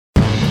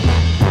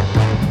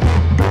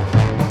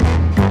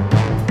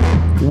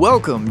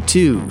Welcome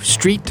to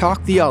Street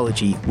Talk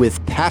Theology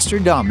with Pastor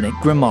Dominic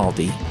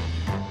Grimaldi.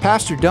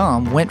 Pastor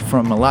Dom went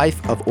from a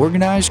life of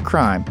organized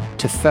crime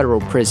to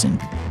federal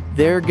prison.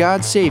 There,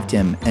 God saved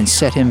him and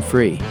set him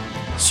free.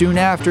 Soon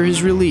after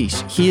his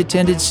release, he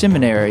attended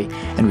seminary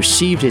and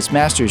received his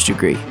master's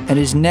degree and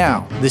is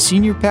now the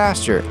senior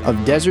pastor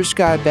of Desert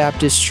Sky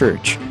Baptist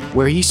Church,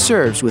 where he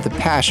serves with a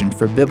passion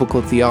for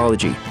biblical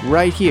theology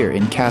right here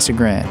in Casa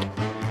Grande.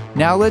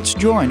 Now let's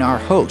join our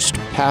host,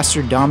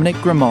 Pastor Dominic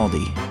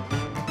Grimaldi.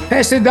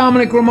 Pastor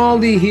Dominic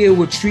Grimaldi here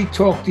with Street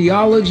Talk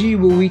Theology,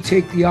 where we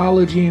take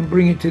theology and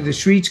bring it to the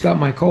streets. Got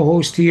my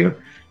co-host here,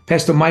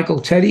 Pastor Michael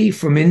Teddy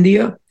from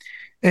India.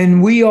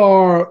 And we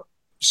were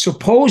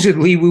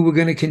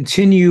going to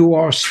continue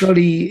our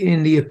study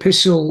in the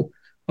Epistle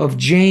of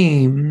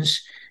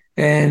James.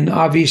 And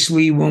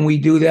obviously, when we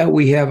do that,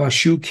 we have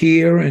Ashok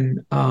here.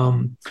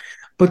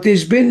 But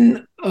there's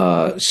been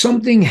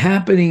something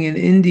happening in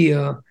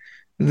India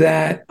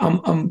that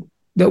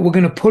that we're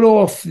going to put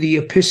off the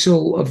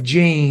Epistle of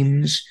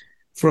James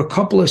for a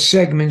couple of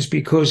segments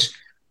because,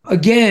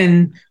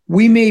 again,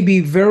 we may be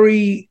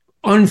very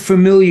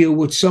unfamiliar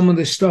with some of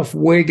the stuff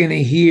we're going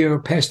to hear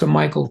Pastor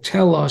Michael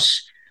tell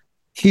us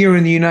here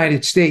in the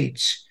United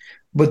States.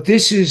 But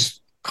this is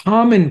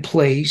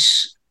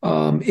commonplace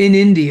in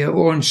India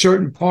or in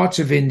certain parts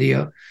of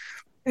India.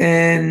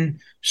 And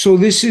so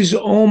this is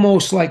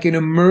almost like an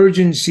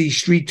emergency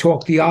Street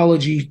Talk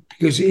Theology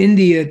because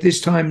India at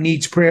this time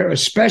needs prayer,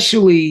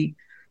 especially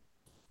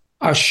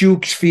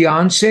Ashok's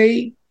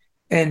fiance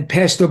and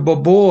Pastor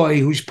Baboy,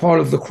 who's part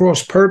of the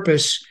Cross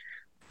Purpose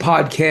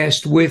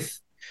podcast with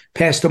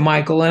Pastor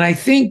Michael. And I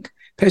think,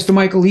 Pastor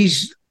Michael,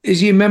 is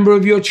he a member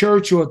of your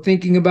church or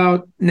thinking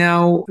about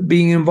now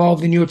being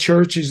involved in your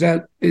church? Is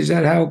that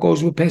how it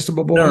goes with Pastor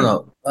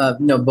Baboy?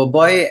 No.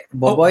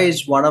 Baboy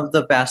is one of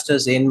the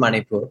pastors in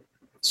Manipur.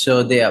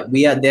 So they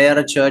are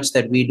a church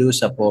that we do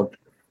support.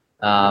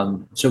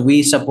 So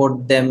we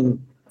support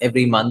them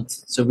every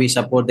month. So we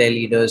support their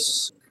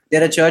leaders.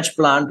 They're a church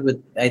plant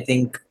with, I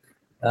think,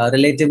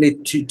 relatively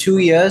 2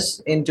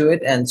 years into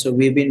it. And so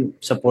we've been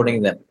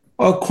supporting them.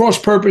 Cross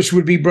Purpose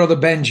would be Brother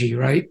Benji,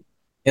 right?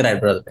 You're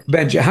right, Brother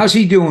Benji. How's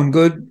he doing?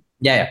 Good?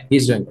 Yeah,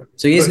 he's doing good.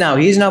 So he's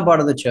now part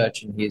of the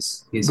church and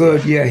he's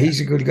good. Yeah,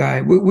 he's a good guy.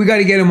 We got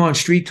to get him on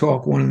Street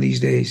Talk one of these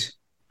days.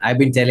 I've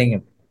been telling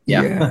him.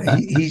 Yeah.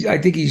 I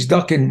think he's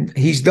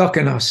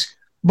ducking us.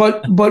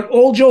 But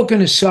all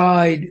joking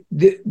aside,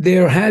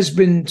 there has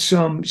been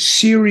some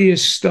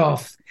serious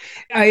stuff.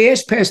 I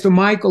asked Pastor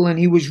Michael, and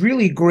he was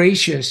really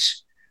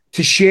gracious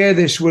to share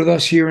this with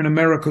us here in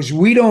America, because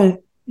we don't,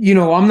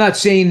 I'm not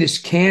saying this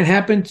can't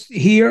happen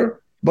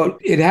here, but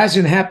it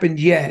hasn't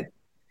happened yet.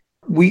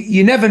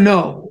 You never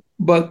know,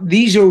 but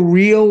these are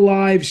real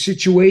live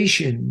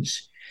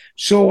situations.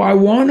 So I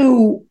want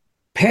to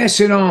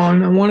pass it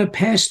on. I want to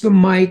pass the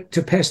mic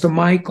to Pastor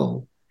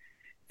Michael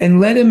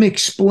and let him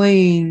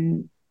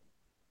explain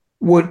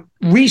what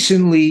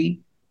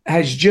recently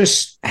has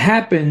just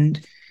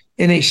happened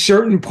in a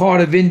certain part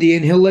of India,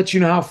 and he'll let you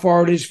know how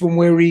far it is from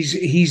where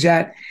he's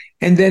at,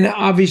 and then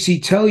obviously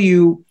tell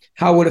you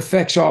how it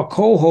affects our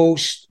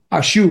co-host,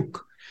 Ashok.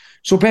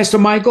 So, Pastor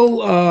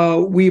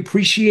Michael, we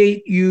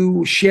appreciate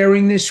you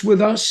sharing this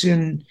with us,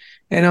 and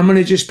I'm going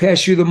to just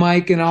pass you the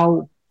mic, and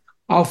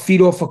I'll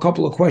feed off a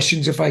couple of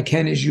questions if I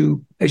can as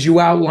you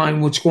outline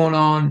what's going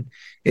on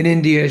in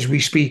India as we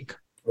speak.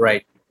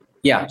 Right.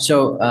 Yeah.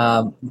 So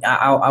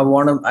I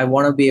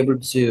want to be able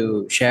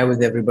to share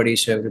with everybody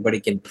so everybody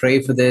can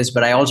pray for this.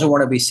 But I also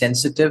want to be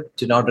sensitive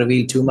to not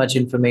reveal too much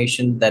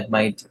information that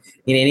might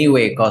in any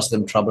way cause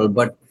them trouble.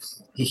 But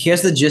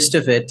here's the gist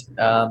of it.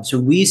 So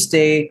we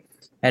stay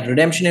at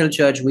Redemption Hill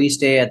Church. We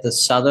stay at the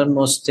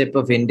southernmost tip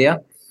of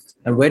India.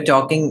 And we're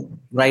talking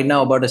right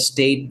now about a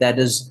state that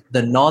is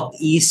the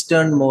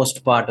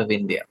northeasternmost part of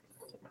India.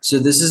 So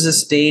this is a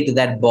state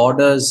that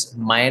borders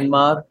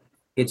Myanmar.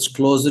 It's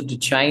closer to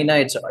China.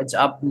 It's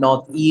up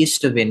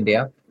northeast of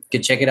India. You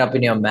can check it up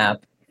in your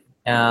map.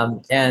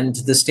 And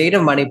the state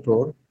of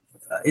Manipur,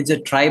 it's a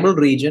tribal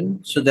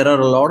region. So there are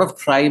a lot of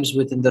tribes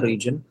within the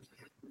region.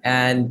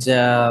 And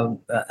they're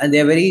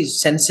very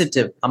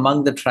sensitive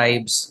among the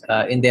tribes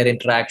in their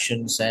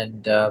interactions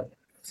and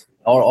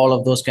all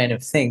of those kind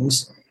of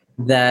things.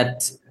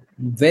 That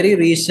very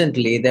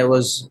recently there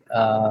was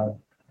a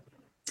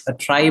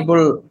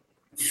tribal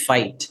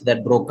fight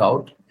that broke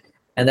out.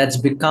 And that's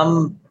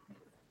become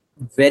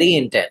very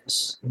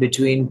intense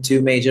between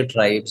two major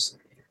tribes,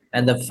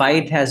 and the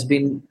fight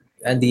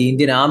and the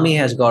Indian army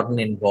has gotten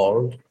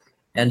involved.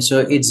 And so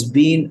it's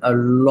been a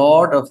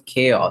lot of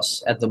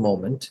chaos at the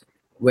moment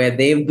where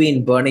they've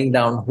been burning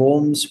down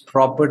homes,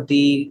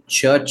 property,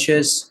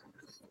 churches.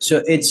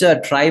 So it's a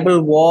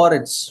tribal war.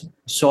 It's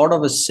sort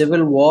of a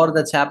civil war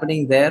that's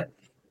happening there.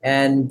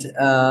 And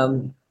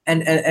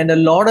a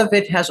lot of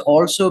it has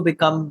also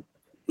become,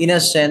 in a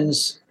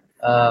sense,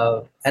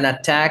 an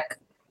attack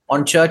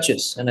on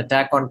churches, an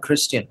attack on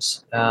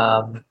Christians.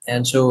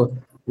 And so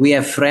we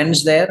have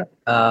friends there.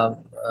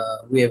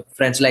 We have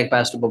friends like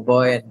Pastor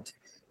Baboy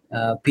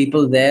and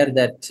people there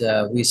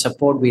that we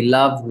support, we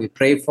love, we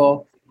pray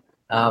for.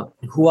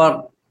 who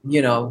are,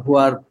 who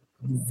are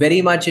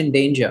very much in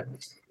danger.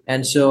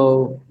 And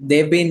so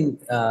they've been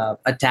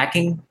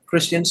attacking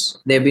Christians.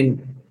 They've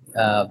been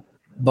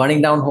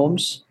burning down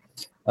homes.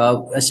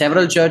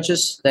 Several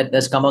churches that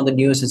has come on the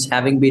news is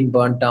having been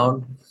burnt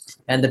down,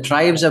 and the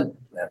tribes are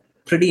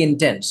pretty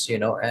intense,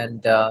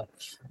 and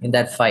in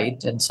that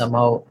fight, and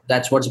somehow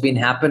that's what's been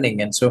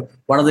happening. And so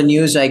one of the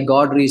news I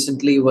got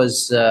recently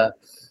was a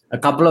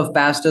couple of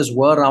pastors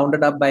were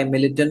rounded up by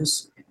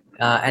militants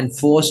and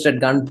forced at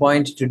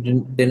gunpoint to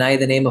deny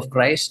the name of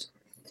Christ,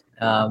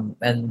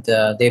 and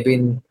they've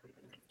been,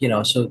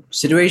 so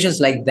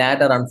situations like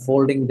that are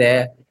unfolding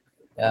there.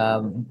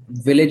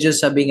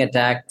 Villages are being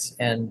attacked,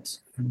 and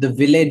the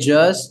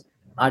villagers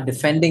are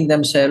defending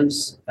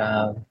themselves.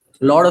 A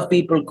lot of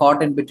people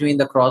caught in between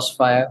the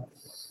crossfire.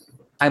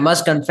 I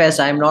must confess,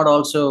 I'm not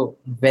also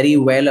very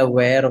well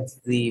aware of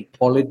the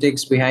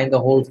politics behind the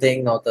whole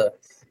thing or the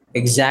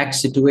exact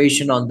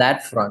situation on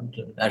that front.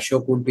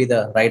 Ashok would be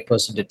the right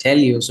person to tell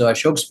you. So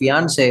Ashok's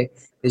fiance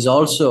is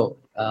also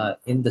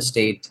in the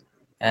state,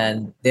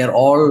 and they're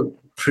all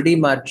pretty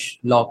much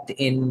locked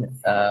in.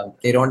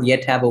 They don't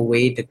yet have a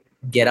way to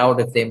get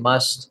out if they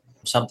must.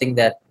 Something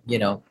that,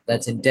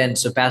 that's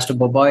intense. So Pastor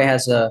Boboy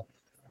has a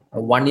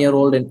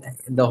 1-year-old in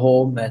the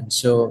home, and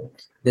so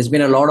there's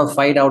been a lot of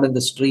fight out in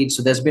the streets.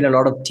 So there's been a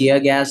lot of tear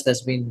gas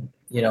that's been,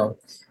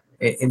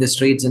 in the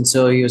streets. And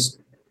so he was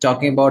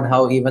talking about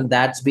how even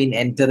that's been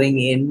entering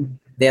in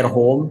their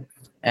home,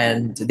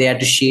 and they had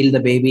to shield the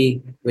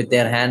baby with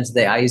their hands,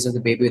 the eyes of the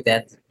baby with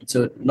that.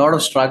 So a lot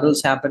of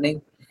struggles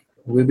happening.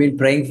 We've been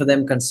praying for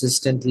them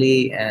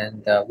consistently,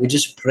 and we're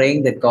just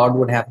praying that God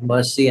would have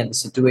mercy and the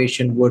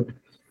situation would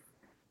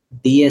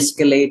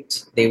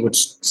de-escalate. They would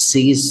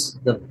cease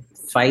the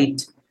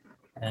fight,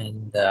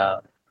 and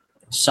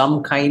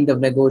some kind of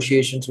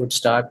negotiations would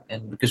start.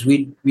 And because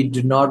we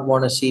do not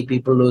want to see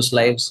people lose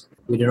lives,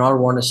 we do not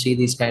want to see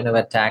these kind of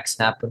attacks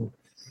happen.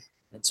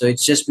 And so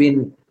it's just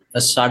been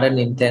a sudden,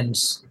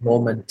 intense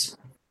moment.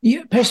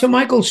 Yeah, Pastor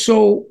Michael,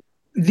 so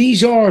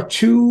these are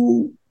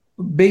two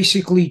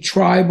basically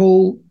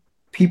tribal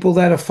people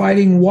that are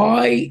fighting.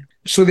 Why?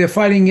 So they're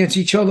fighting against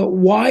each other.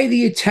 Why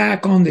the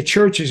attack on the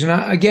churches?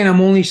 And again,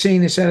 I'm only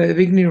saying this out of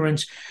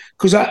ignorance,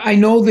 because I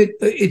know that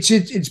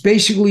it's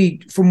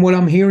basically, from what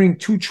I'm hearing,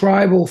 two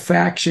tribal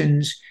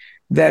factions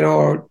that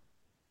are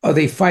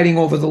they fighting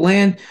over the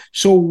land?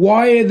 So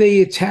why are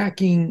they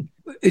attacking?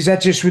 Is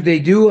that just what they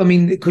do? I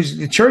mean, because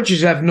the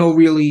churches have no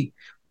really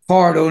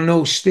part or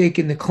no stake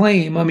in the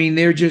claim. I mean,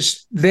 they're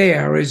just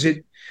there. Is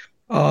it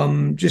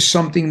just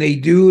something they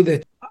do?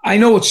 That I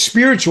know it's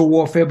spiritual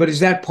warfare, but is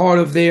that part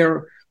of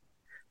their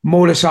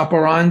modus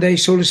operandi,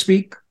 so to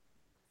speak?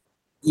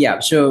 Yeah,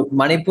 so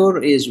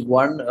Manipur is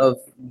one of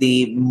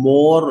the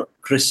more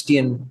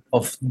Christian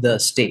of the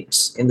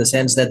states, in the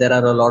sense that there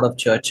are a lot of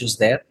churches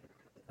there.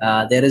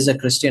 There is a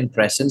Christian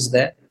presence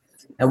there.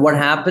 And what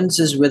happens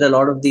is, with a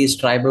lot of these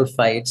tribal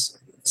fights,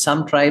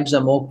 some tribes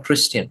are more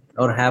Christian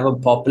or have a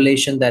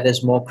population that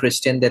is more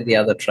Christian than the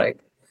other tribe.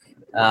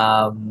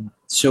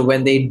 So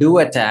when they do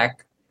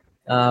attack,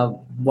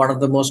 one of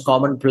the most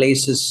common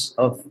places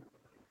of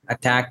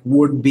attack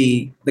would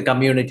be the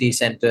community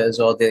centers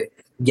or the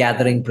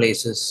gathering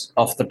places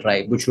of the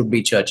tribe, which would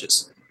be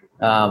churches.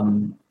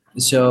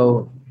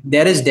 So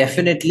there is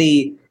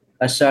definitely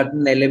a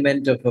certain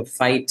element of a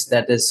fight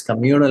that is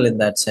communal in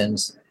that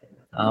sense,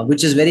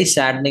 which is very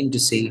saddening to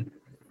see.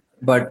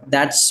 But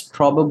that's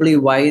probably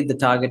why the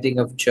targeting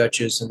of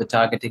churches and the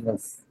targeting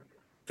of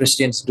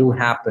Christians do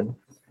happen.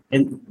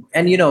 And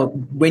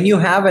when you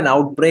have an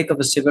outbreak of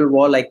a civil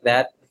war like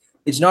that,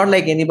 it's not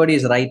like anybody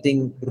is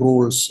writing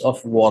rules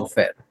of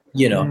warfare.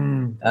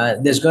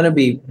 There's going to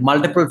be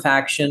multiple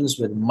factions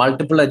with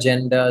multiple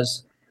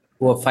agendas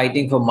who are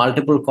fighting for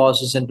multiple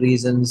causes and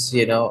reasons,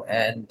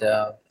 and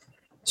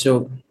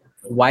so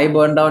why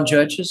burn down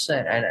churches?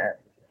 And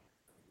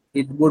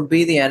it would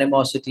be the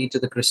animosity to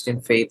the Christian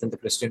faith and the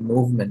Christian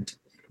movement,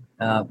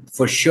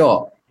 for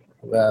sure,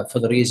 for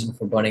the reason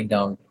for burning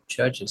down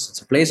churches.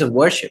 It's a place of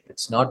worship.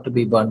 It's not to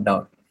be burned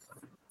down.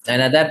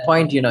 And at that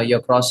point,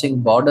 you're crossing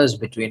borders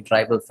between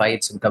tribal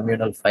fights and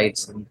communal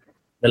fights, and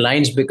the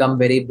lines become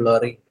very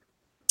blurry.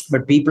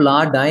 But people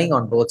are dying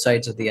on both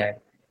sides of the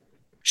aisle.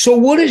 So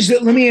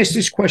let me ask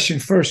this question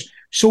first.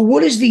 So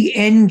what is the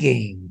end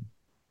game?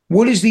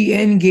 What is the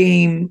end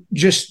game?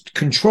 Just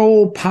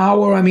control,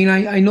 power? I mean,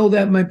 I know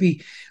that might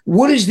be.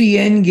 What is the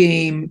end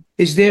game?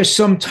 Is there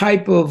some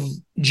type of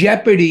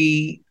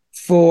jeopardy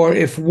for,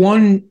 if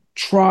one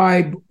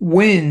tribe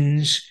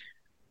wins,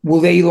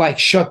 will they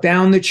shut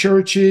down the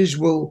churches?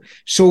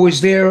 So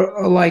is there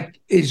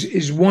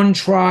is one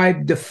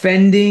tribe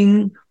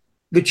defending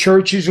the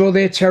churches or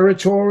their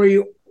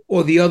territory,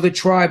 or the other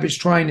tribe is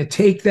trying to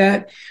take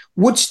that?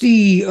 What's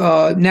the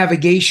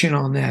navigation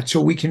on that, so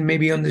we can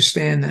maybe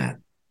understand that?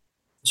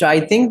 So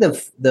I think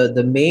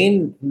the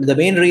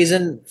main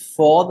reason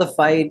for the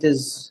fight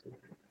is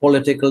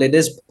political. It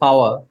is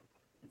power,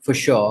 for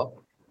sure.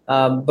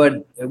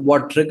 But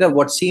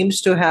what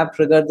seems to have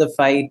triggered the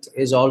fight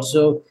is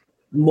also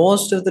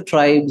most of the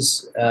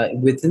tribes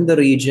within the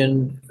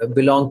region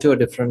belong to a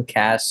different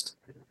caste.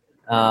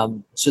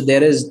 So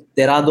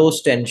there are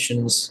those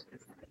tensions,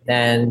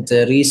 and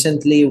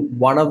recently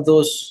one of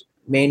those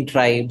main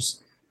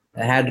tribes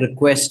had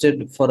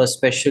requested for a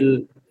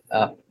special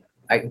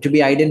to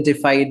be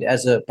identified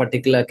as a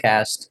particular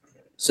caste,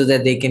 so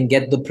that they can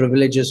get the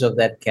privileges of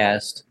that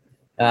caste.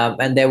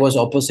 And there was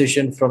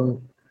opposition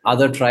from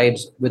other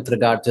tribes with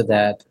regard to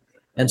that,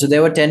 and so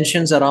there were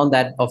tensions around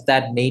that of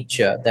that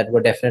nature that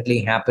were definitely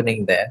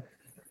happening there,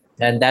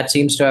 and that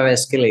seems to have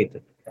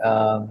escalated.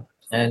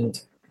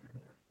 And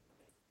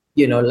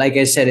like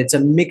I said, it's a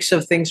mix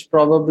of things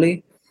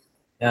probably,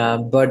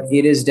 but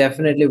it is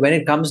definitely, when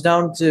it comes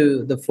down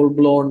to the full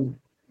blown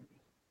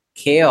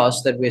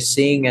chaos that we're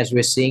seeing as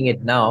we're seeing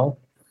it now,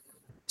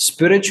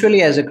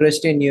 spiritually as a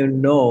Christian, you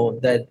know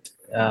that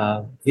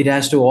it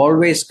has to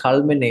always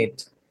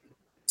culminate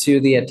to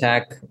the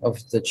attack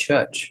of the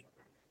church,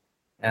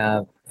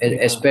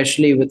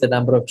 especially with the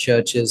number of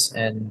churches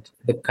and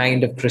the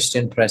kind of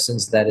Christian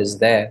presence that is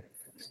there.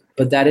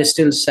 But that is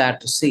still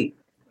sad to see.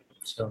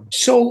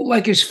 So,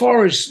 like, as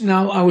far as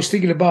now, I was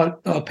thinking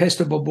about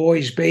Pastor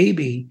Baboy's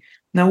baby.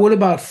 Now, what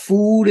about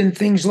food and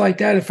things like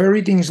that? If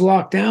everything's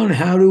locked down,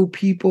 how do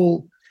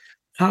people?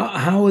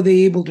 How are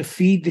they able to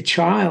feed the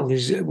child?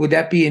 Would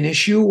that be an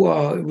issue?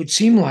 It would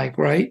seem like,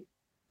 right?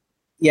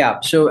 Yeah.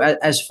 So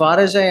as far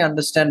as I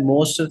understand,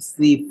 most of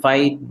the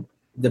fight,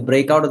 the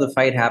breakout of the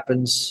fight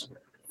happens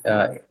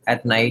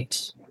at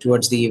night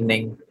towards the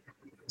evening.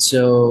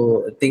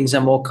 So things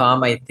are more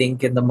calm, I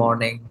think, in the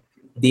morning.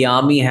 The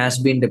army has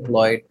been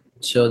deployed.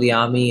 So the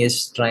army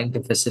is trying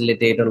to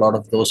facilitate a lot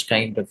of those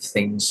kind of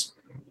things.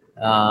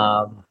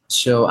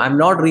 So I'm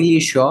not really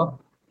sure,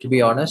 to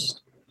be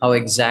honest, how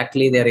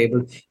exactly they're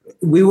able.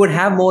 We would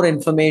have more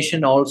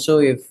information also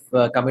if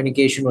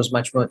communication was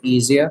much more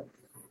easier.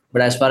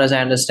 But as far as I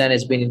understand,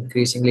 it's been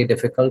increasingly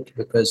difficult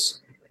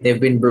because they've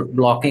been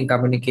blocking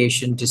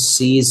communication to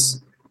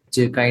seize,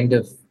 to kind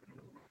of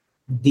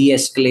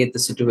de-escalate the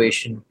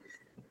situation.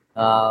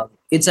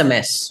 It's a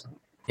mess.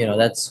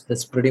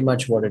 That's pretty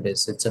much what it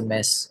is. It's a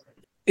mess.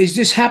 Is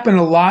this happen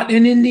a lot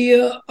in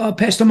India,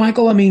 Pastor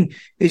Michael? I mean,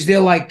 is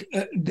there like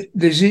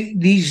there's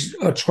these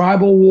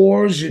tribal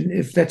wars, and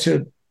if that's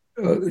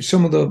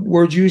some of the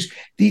words used,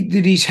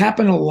 do these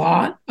happen a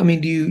lot? I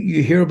mean, do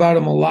you hear about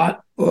them a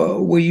lot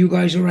where you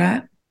guys are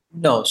at?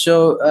 No.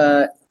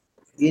 So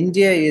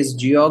India is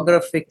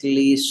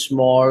geographically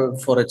small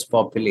for its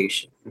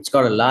population. It's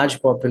got a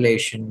large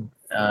population.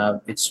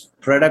 It's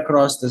spread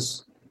across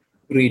this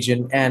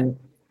region, and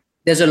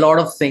there's a lot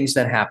of things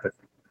that happen,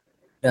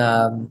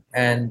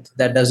 and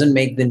that doesn't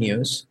make the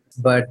news.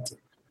 But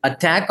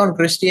attack on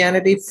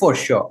Christianity for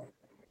sure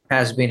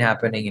has been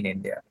happening in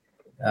India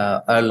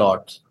a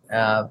lot,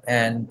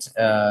 and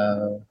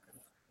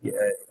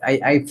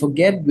I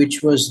forget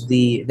which was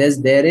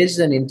there is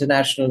an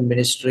international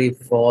ministry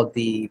for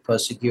the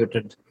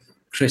persecuted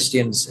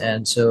Christians,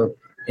 and so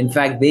in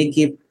fact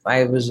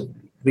I was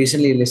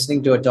recently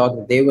listening to a talk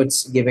that they were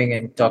giving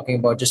and talking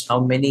about just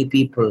how many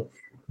people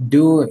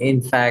do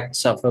in fact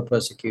suffer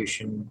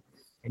persecution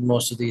in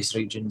most of these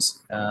regions.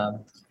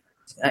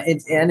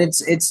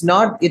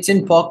 It's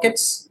in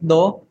pockets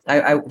though.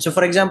 So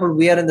for example,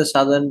 we are in the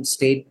southern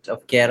state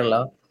of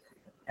Kerala,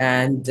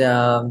 and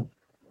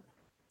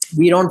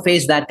we don't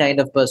face that kind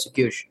of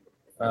persecution.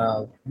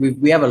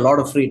 We have a lot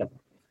of freedom,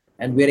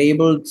 and we're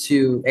able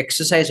to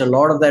exercise a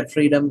lot of that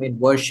freedom in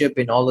worship,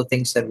 in all the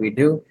things that we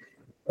do.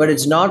 But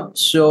it's not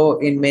so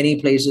in many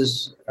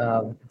places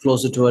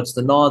closer towards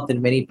the north,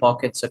 in many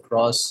pockets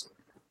across.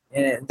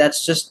 And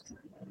that's just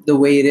the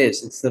way it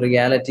is. It's the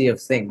reality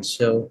of things.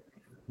 So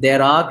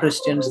there are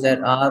Christians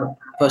that are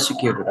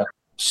persecuted.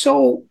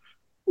 So,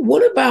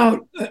 what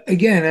about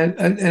again?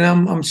 And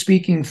I'm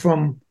speaking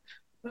from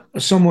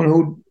someone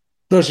who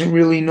doesn't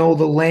really know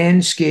the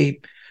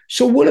landscape.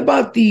 So, what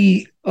about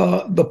the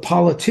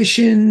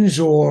politicians?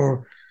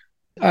 Or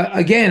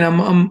again,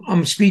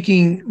 I'm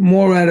speaking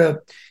more out of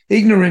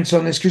ignorance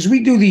on this because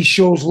we do these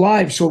shows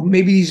live. So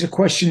maybe these are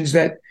questions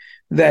that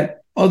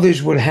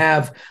others would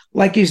have.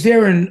 Like, is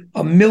there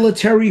a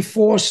military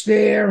force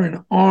there,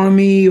 an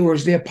army, or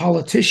is there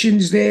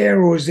politicians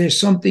there, or is there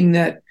something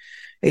that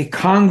a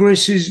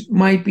Congress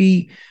might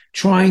be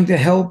trying to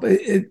help?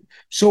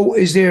 So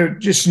is there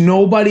just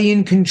nobody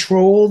in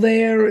control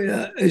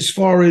there as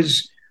far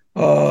as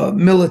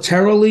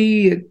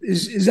militarily?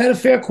 Is that a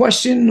fair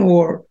question?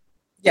 Or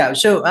yeah,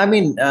 so I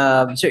mean,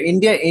 so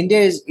India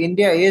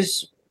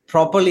is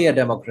properly a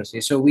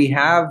democracy. So we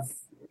have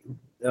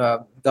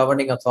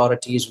governing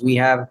authorities, we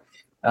have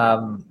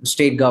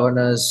state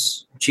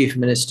governors, chief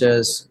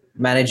ministers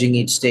managing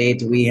each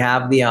state. We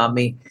have the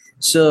army.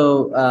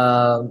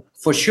 So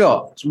for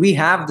sure, we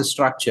have the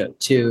structure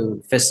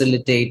to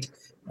facilitate,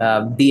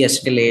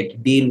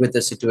 de-escalate, deal with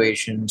the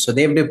situation. So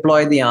they've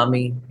deployed the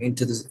army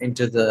into this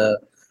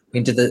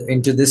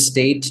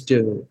state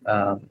to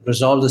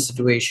resolve the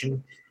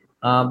situation.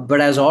 But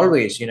as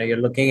always, you're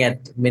looking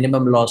at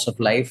minimum loss of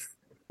life.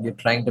 You're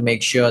trying to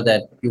make sure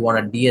that you want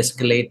to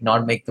de-escalate,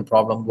 not make the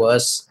problem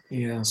worse.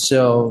 yeah.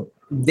 So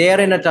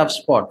they're in a tough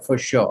spot for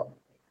sure.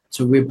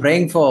 So we're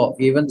praying for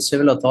even the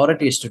civil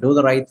authorities to do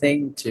the right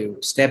thing, to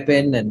step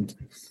in and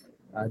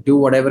do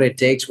whatever it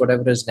takes,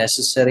 whatever is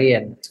necessary,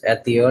 and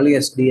at the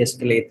earliest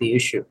de-escalate the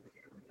issue.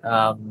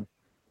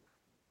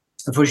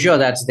 For sure,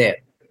 that's there.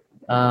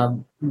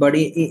 But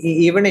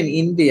even in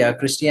India,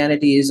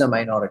 Christianity is a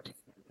minority,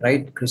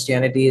 right?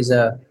 Christianity is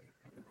a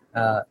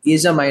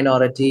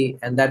minority,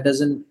 and that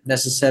doesn't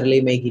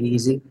necessarily make it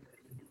easy.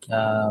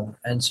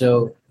 And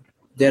so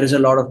there is a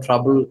lot of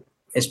trouble,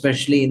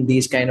 especially in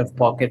these kind of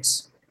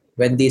pockets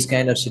when these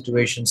kind of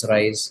situations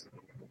rise.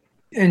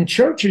 And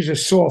churches are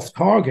soft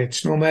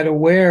targets, no matter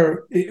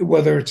where,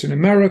 whether it's in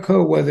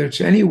America, whether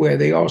it's anywhere,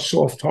 they are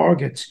soft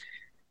targets.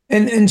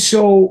 And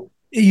so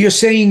you're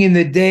saying in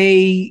the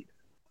day,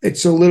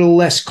 it's a little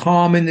less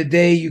calm in the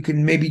day. You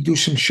can maybe do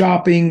some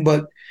shopping,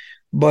 but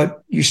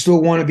you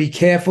still want to be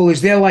careful.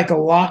 Is there like a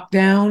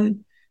lockdown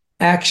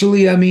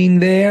actually,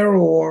 there,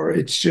 or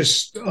it's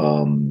just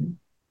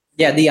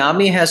Yeah, the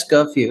army has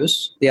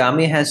curfews. The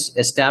army has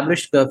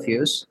established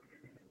curfews,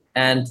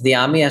 and the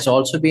army has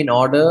also been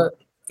ordered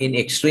in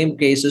extreme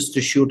cases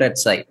to shoot at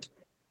sight.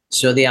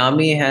 So the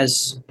army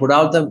has put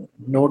out the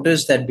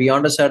notice that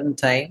beyond a certain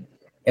time,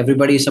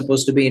 everybody is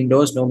supposed to be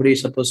indoors, nobody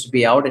is supposed to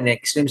be out. In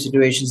extreme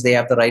situations, they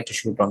have the right to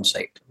shoot on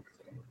sight.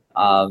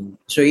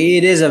 So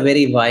it is a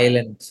very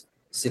violent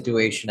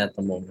situation at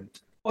the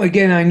moment.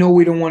 again, I know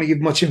we don't want to give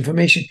much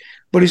information,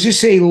 but is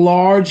this a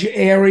large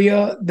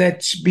area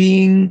that's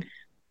being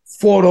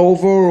fought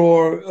over,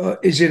 or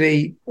it's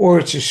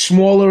a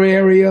smaller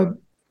area?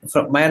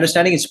 From my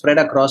understanding, it's spread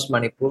across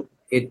Manipur.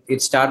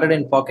 It started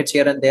in pockets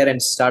here and there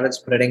and started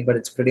spreading, but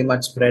it's pretty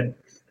much spread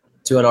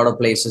to a lot of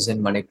places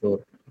in Manipur.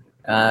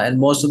 And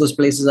most of those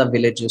places are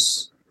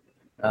villages.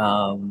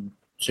 So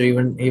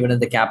even in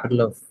the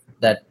capital of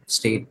that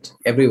state,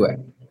 everywhere,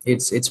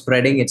 it's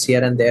spreading. It's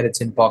here and there. It's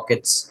in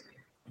pockets,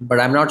 but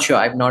I'm not sure.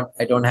 I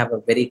don't have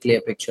a very clear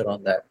picture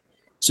on that.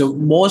 So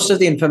most of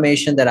the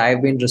information that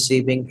I've been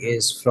receiving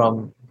is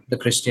from the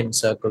Christian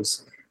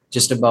circles,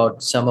 just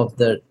about some of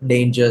the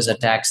dangers,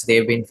 attacks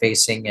they've been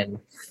facing, and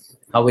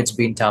how it's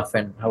been tough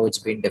and how it's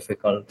been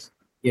difficult,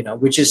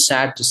 which is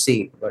sad to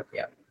see, but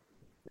yeah.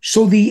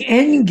 So the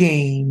end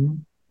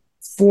game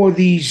for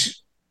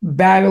these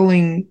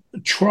battling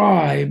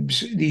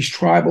tribes, these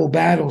tribal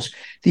battles,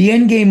 the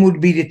end game would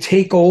be to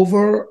take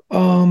over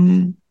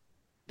the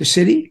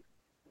city?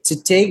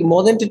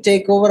 More than to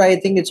take over, I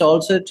think it's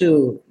also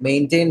to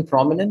maintain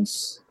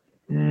prominence.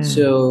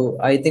 So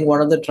I think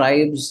one of the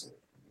tribes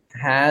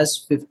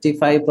has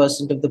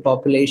 55% of the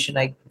population,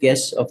 I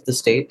guess, of the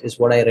state, is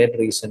what I read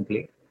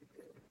recently.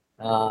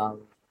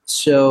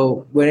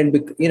 So when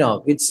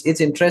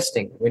it's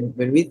interesting when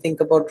we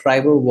think about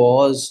tribal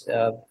wars.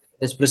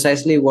 It's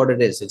precisely what it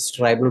is. It's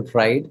tribal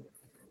pride.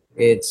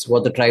 It's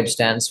what the tribe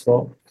stands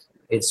for.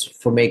 It's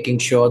for making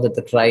sure that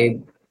the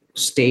tribe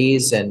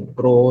stays and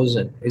grows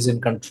and is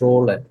in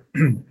control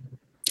and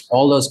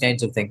all those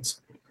kinds of things.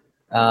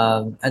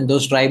 And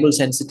those tribal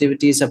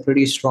sensitivities are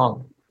pretty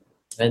strong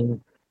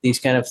when these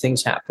kind of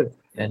things happen,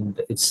 and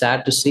it's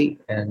sad to see.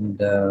 And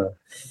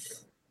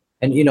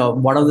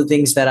one of the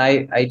things that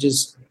I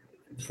just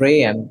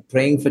I'm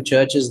praying for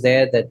churches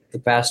there, that the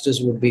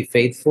pastors would be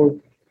faithful,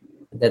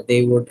 that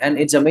they would. And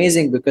it's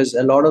amazing because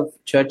a lot of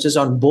churches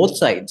on both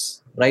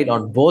sides, right,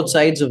 on both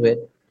sides of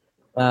it,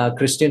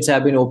 Christians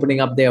have been opening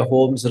up their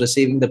homes,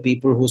 receiving the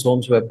people whose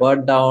homes were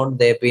burned down.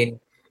 They've been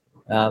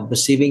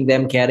receiving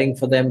them, caring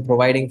for them,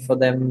 providing for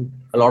them.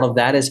 A lot of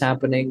that is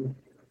happening.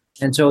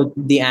 And so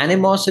the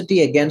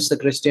animosity against the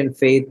Christian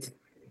faith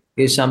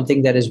is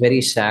something that is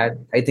very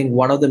sad. I think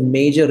one of the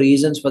major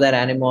reasons for that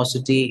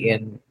animosity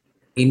in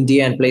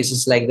India and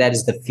places like that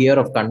is the fear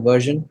of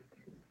conversion.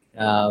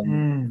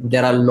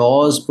 There are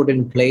laws put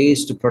in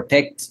place to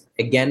protect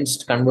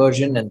against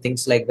conversion and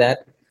things like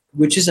that,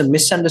 which is a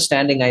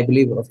misunderstanding, I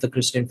believe, of the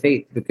Christian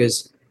faith,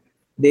 because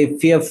they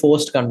fear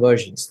forced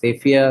conversions. They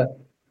fear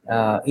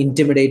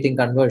intimidating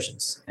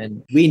conversions.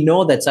 And we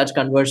know that such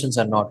conversions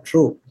are not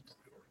true.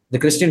 The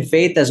Christian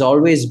faith has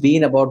always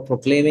been about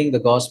proclaiming the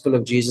gospel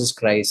of Jesus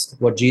Christ,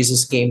 what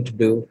Jesus came to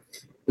do,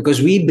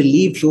 because we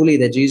believe truly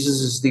that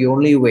Jesus is the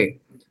only way.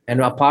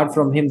 And apart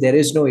from him, there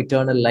is no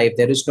eternal life.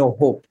 There is no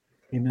hope.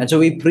 Amen. And so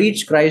we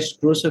preach Christ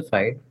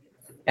crucified.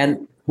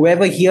 And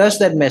whoever hears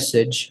that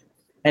message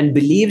and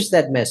believes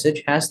that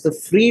message has the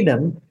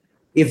freedom,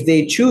 if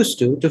they choose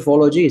to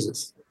follow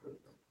Jesus.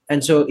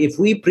 And so if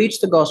we preach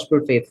the gospel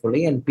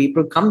faithfully and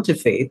people come to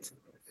faith,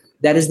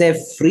 that is their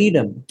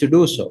freedom to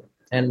do so.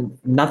 And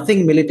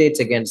nothing militates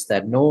against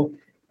that. No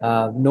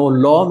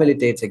law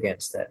militates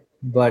against that.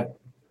 But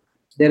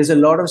there is a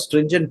lot of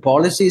stringent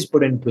policies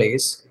put in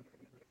place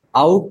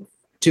out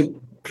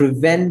to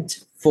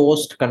prevent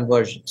forced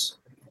conversions.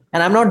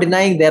 And I'm not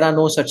denying there are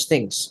no such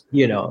things.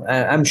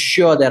 I'm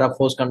sure there are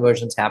forced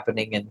conversions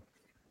happening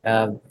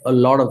and a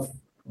lot of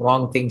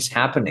wrong things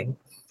happening.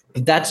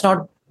 But that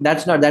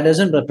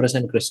doesn't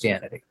represent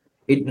Christianity.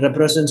 It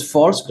represents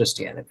false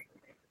Christianity.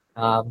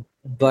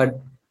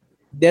 But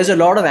there's a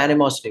lot of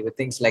animosity with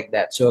things like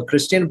that. So a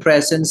Christian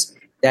presence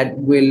that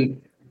will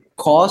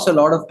cause a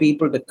lot of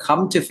people to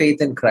come to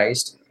faith in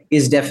Christ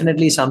is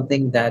definitely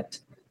something that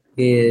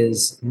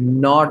is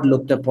not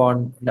looked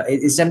upon.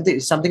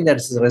 It's something that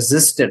is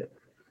resisted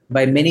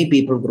by many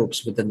people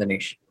groups within the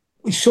nation.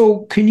 So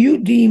can you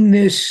deem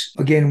this,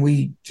 again,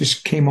 we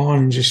just came on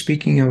and just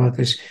speaking about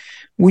this,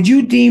 would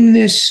you deem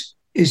this,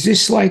 is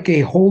this like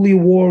a holy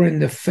war in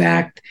the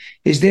fact,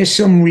 is there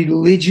some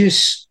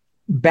religious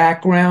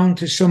background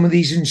to some of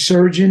these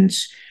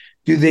insurgents?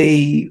 Do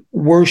they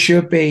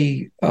worship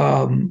a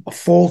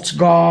false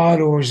god,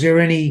 or is there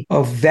any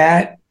of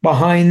that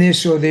behind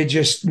this, or they're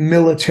just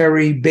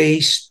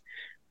military-based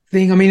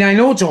thing? I mean, I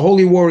know it's a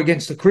holy war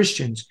against the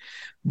Christians,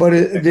 but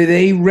do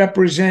they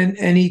represent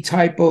any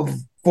type of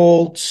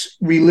false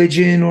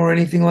religion or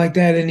anything like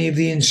that, any of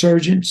the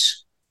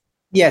insurgents?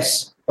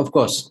 Yes, of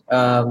course.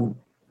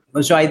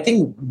 So I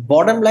think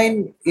bottom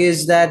line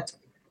is that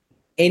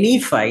any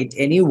fight,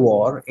 any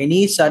war,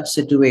 any such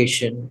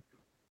situation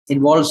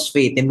involves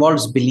faith,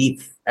 involves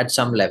belief at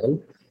some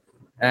level.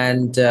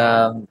 And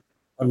a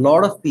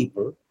lot of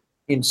people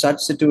in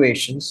such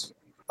situations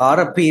are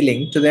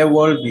appealing to their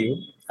worldview,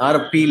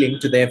 are appealing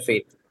to their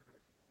faith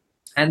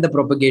and the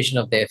propagation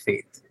of their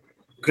faith.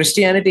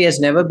 Christianity has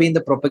never been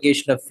the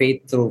propagation of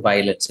faith through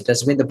violence. It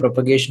has been the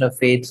propagation of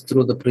faith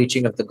through the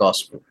preaching of the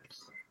gospel.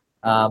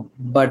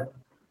 But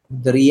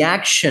the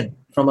reaction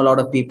from a lot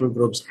of people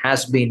groups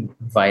has been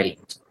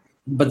violent.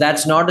 But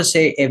that's not to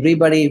say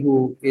everybody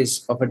who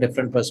is of a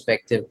different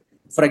perspective.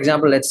 For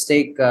example, let's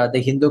take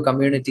the Hindu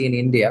community in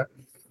India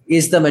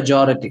is the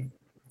majority.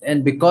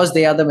 And because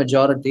they are the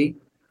majority,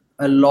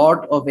 a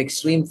lot of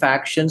extreme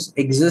factions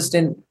exist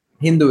in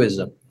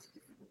Hinduism.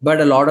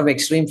 But a lot of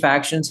extreme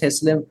factions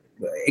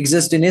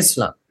exist in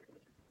Islam.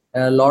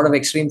 A lot of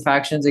extreme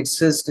factions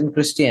exist in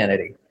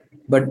Christianity.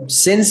 But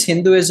since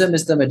Hinduism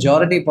is the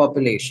majority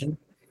population,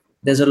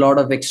 there's a lot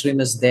of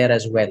extremists there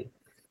as well.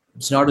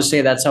 It's not to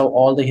say that's how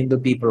all the Hindu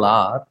people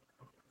are.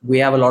 We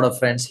have a lot of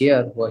friends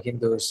here who are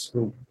Hindus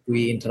who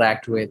we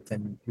interact with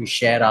and we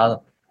share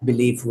our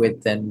belief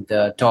with and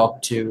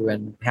talk to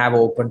and have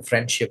open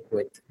friendship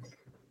with.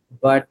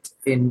 But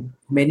in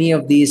many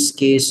of these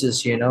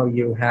cases,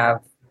 you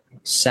have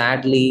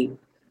sadly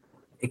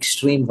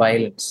extreme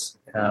violence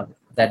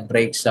that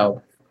breaks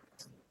out.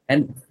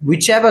 And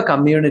whichever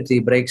community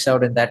breaks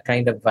out in that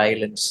kind of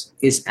violence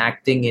is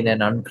acting in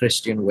an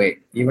un-Christian way.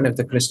 Even if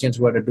the Christians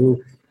were to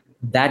do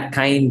that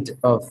kind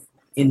of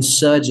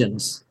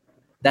insurgence,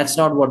 that's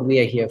not what we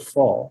are here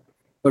for.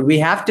 But we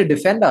have to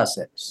defend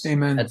ourselves.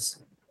 Amen. That's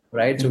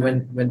right.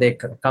 Amen. So when they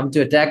come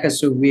to attack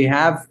us, so we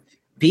have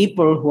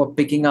people who are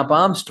picking up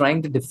arms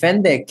trying to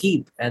defend their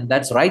keep, and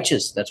that's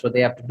righteous. That's what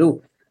they have to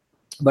do.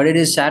 But it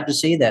is sad to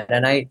see that.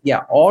 And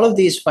all of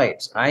these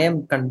fights, I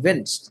am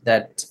convinced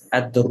that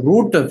at the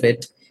root of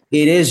it,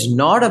 it is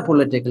not a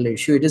political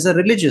issue. It is a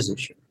religious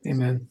issue.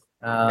 Amen.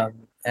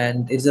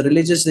 And it's a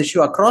religious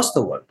issue across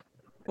the world.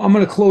 I'm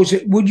going to close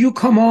it. Would you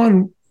come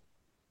on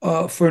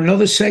for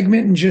another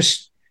segment and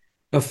just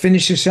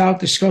finish this out,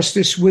 discuss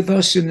this with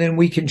us, and then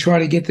we can try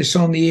to get this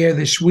on the air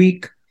this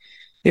week?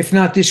 If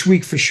not this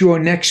week, for sure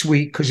next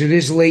week, because it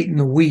is late in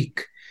the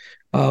week.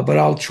 But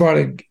I'll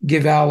try to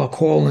give Al a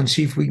call and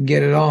see if we can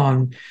get it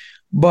on.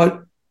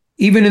 But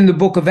even in the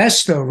book of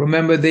Esther,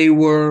 remember they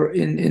were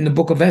in the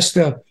book of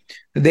Esther,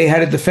 they had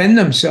to defend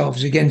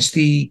themselves against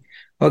the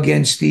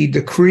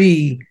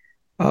decree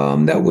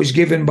that was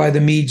given by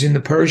the Medes and the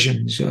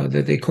Persians,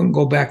 that they couldn't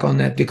go back on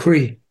that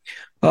decree.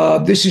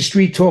 This is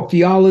Street Talk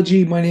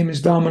Theology. My name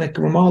is Dominic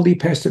Grimaldi,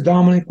 Pastor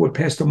Dominic, with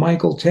Pastor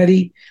Michael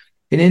Teddy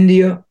in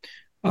India.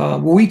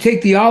 We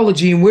take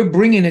theology and we're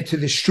bringing it to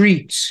the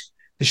streets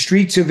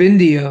of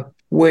India,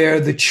 where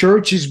the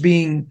church is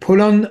being put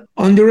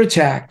under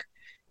attack.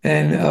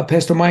 And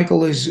Pastor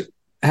Michael is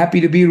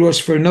happy to be with us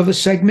for another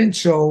segment.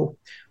 So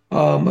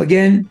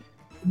again,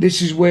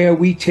 this is where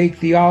we take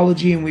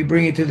theology and we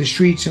bring it to the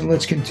streets, and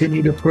let's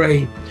continue to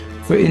pray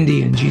for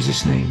India in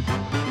Jesus' name.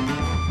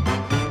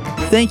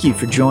 Thank you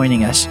for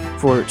joining us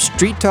for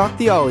Street Talk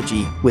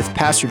Theology with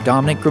Pastor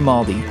Dominic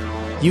Grimaldi.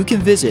 You can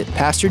visit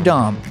Pastor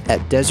Dom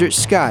at Desert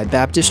Sky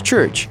Baptist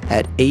Church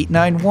at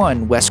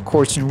 891 West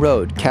Corson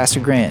Road, Casa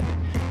Grande.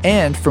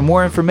 And for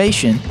more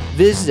information,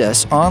 visit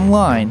us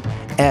online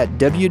at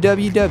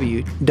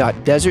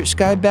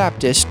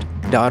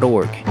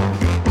www.desertskybaptist.org.